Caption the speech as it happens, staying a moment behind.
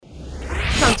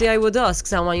Absolutely, I would ask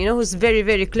someone, who's very,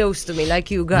 very close to me,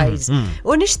 like you guys.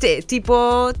 U nixtieq,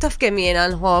 tipo, taf kemm jiena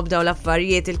nħobb daw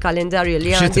l-affarijiet il-kalendarju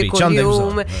li għandi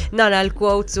kuljum, nara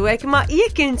l-quotes u hekk, ma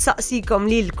jekk insaqsikom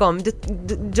lilkom,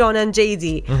 John and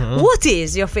JD, what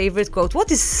is your favorite quote?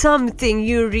 What is something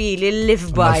you really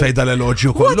live by? Fejda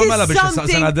l-elogju kollu mela biex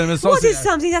nistaqsin għaddem il-sosja. What is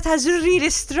something that has really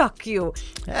struck you?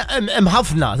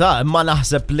 Ħafna, ma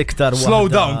naħseb l-iktar waħda. Slow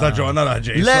down ta' John, nara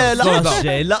ġej.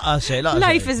 Laqqa xej.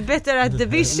 Life is better at the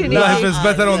beach. Life is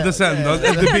better on the sand, at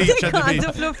the beach,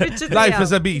 Life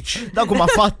is a beach. Dawk huma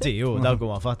fatti,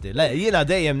 jiena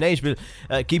dejjem ngħix bil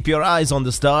keep your eyes on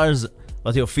the stars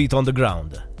but your feet on the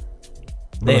ground.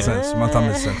 Ma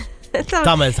tagħmel sens.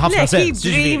 Tamel ħafna sens. Keep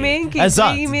dreaming.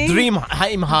 Dream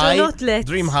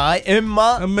high,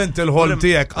 imma Ment il-ħolm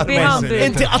tiegħek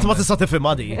inti qatt ma tista'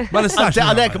 tifhimha di. Ma nistax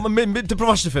għalhekk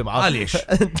tipprovax tifhimha. Għaliex?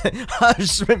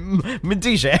 Għax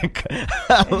m'intix hekk.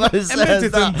 Inti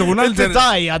tinduna inti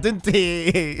tajjad, inti.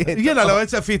 Jiena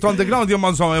l-ewwel se feet on the ground jien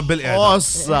ma nżomm bil-qiegħda.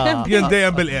 Ossa. Jien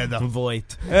dejjem bil-qiegħda.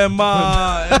 Vojt.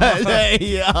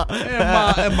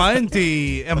 Imma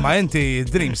inti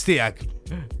dreams tiegħek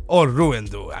or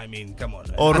ruined, I mean, come on.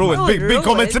 Or ruined, big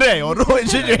comment tre, or ruined,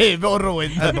 ġiġib, or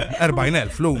ruined.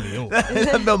 40,000 flumi,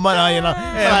 Ma jena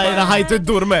ħajt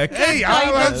id-dur mek.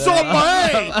 Insomma,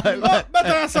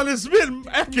 meta jasal iż-żmien,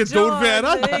 hekk id-dur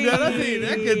vera,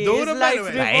 hekk id-dur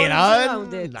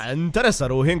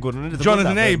interessa ruħin kun.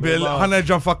 Jonathan Abel,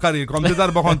 ħanerġa' nfakkarilkom, di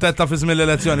darba kontetta fi żmien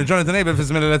l-elezzjoni. Jonathan Abel fi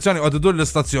żmien l-elezzjoni qod idur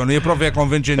l-istazzjoni jipprovi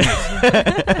jikkonvinċi n-nies.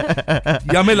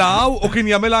 Jagħmilha hawn u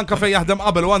kien jagħmilha anke fejn jaħdem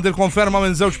qabel u għandi l-konferma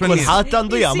minn żewġ kulħadd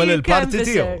għandu jagħmel il-parti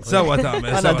tiegħu. Sewwa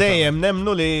tagħmel. Għana dejjem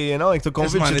nemnu li jekk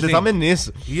tikkonvinċi li ta' min-nies.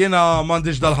 Jiena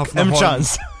m'għandix dal-ħafna. Hemm ċans.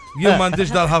 Jien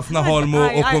m'għandix dal-ħafna ħolmu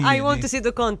u I want to see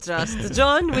the contrast.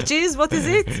 John, which is, what is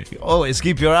it? Always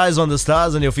keep your eyes on the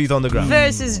stars and your feet on the ground.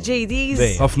 Versus JD's.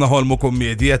 ħafna ħolmu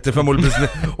kommedji, qed tifhemu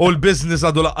l-business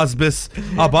għadu laqqas biss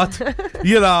qabad.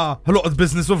 Jiena ħloqt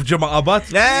business u f'ġimgħa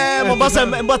qabad.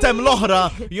 Mbagħad hemm l-oħra,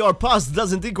 your past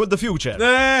doesn't equal the future.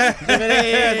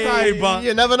 Tajba.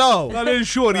 You never know.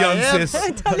 Tal-insurjances.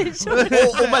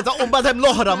 U mbagħad hemm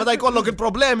l-oħra, meta jkollok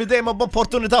il-problemi dejjem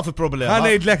b'opportunità fil-problema.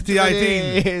 Ħanejdlek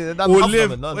tiegħi u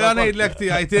għanajdlek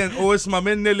tiegħi u isma'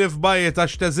 minni li f'bajiet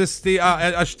għax teżisti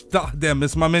għax taħdem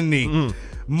isma' minni.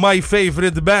 My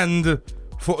favorite band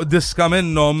fuq diska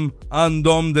minnhom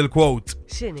għandhom dil-quote.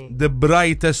 X'inhi? The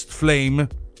brightest flame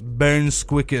burns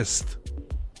quickest.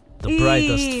 The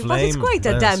brightest flame. But it's quite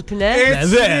a dampener.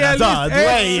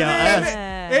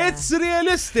 It's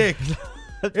realistic.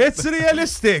 It's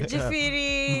realistic.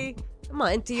 Ġifieri, ma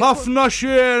inti ħafna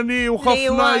xeni u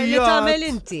ħafna li tagħmel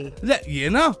inti. Le,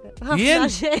 jiena? Ħafna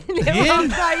xeni u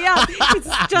ħafna jgħid.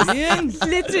 It's just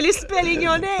literally spelling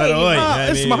your name.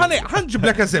 Isma'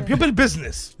 ħanġiblek eżempju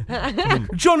bil-business.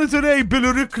 Jonathan Abel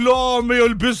riklami u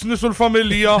l-business u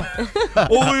l-familja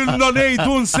u ilna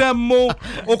ngħidu nsemmu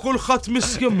u kulħadd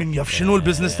miskjem min jaf x'inhu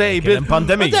l-business ta' Abel.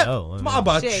 Pandemija. Ma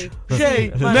qabadx. Xejn.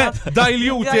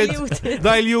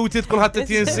 Diluted kulħadd qed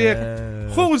jinsek.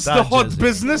 Who's the hot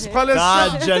business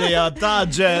bħalissa?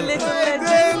 Taġġel.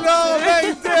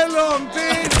 Ejtellhom.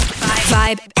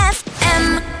 Vibe